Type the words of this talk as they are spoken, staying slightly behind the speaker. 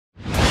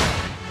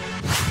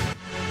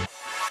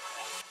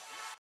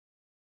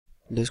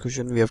This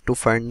question we have to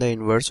find the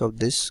inverse of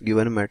this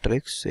given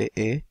matrix say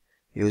A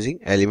using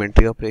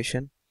elementary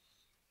operation.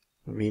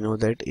 We know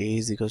that A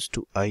is equals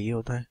to I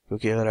होता है,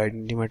 क्योंकि अगर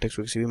identity matrix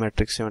को किसी भी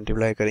matrix से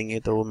multiply करेंगे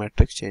तो वो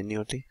मैट्रिक्स चेंज नहीं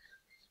होती.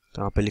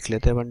 तो यहाँ पे लिख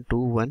लेते हैं 1 2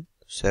 1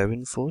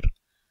 7 4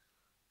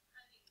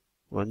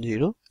 1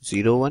 0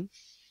 0 1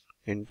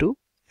 इंटू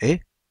A.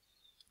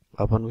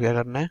 अपन को क्या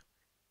करना है,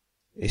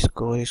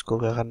 इसको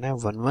क्या करना है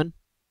 1 1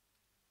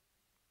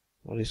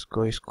 और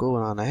इसको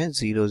बनाना है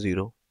 0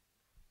 0.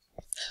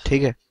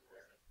 ठीक है,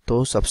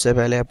 तो सबसे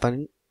पहले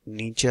अपन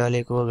नीचे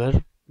वाले को अगर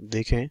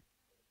देखें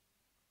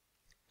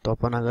तो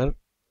अपन अगर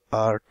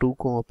R2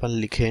 को अपन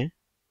लिखें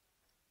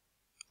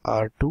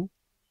R2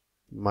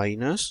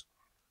 माइनस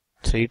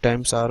 3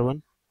 टाइम्स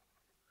R1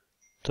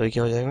 तो ये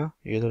क्या हो जाएगा,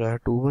 ये तो रहा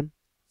 2 1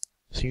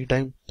 3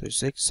 टाइम तो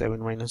 6 7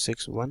 minus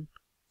 6 1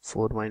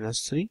 4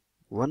 minus 3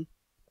 1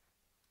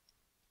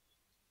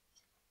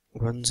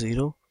 1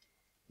 0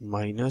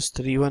 minus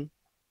 3 1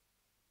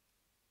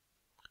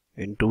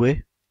 into A.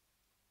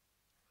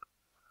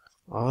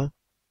 और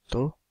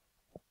तो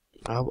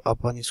अब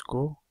अपन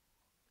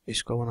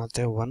इसको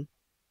बनाते हैं 1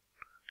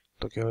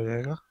 तो क्या हो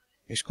जाएगा,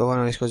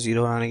 इसको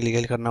 0 बनाने के लिए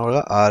क्या करना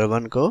होगा,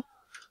 R1 को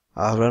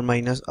R1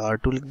 माइनस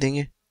R2 लिख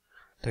देंगे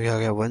तो क्या हो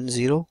गया 1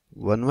 0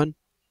 1 1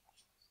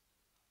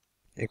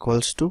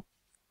 इक्वल्स टू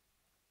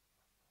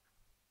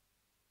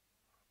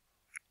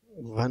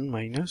 1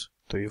 माइनस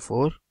तो ये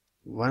 4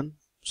 1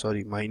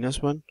 sorry minus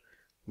 1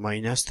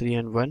 minus 3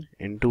 and 1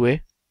 into A.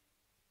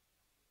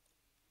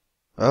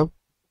 अब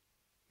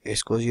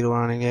इसको 0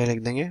 बनाने के लिए लिख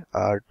देंगे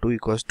R2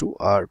 equals to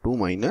R2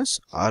 minus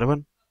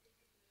R1.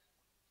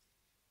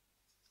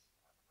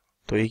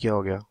 तो ये क्या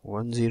हो गया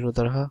 1 0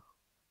 तरह,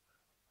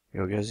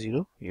 ये हो गया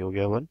 0, ये हो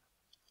गया 1,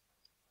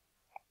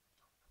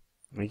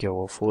 ये क्या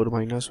हुआ 4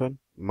 minus 1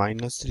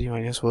 minus 3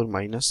 minus 4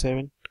 minus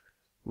 7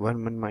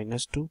 1 1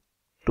 minus 2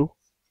 2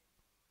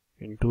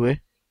 into A.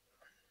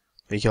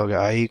 ये क्या हो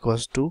गया I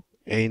equals to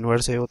A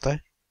inverse A होता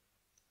है,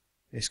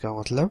 इसका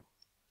मतलब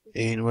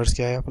A इनवर्स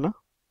क्या है अपना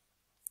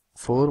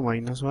 4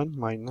 माइनस 1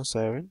 माइनस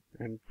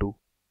 7 एंड 2.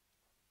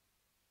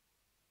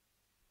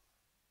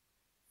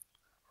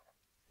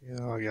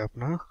 ये आ गया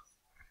अपना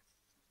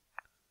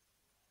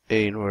A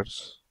इनवर्स.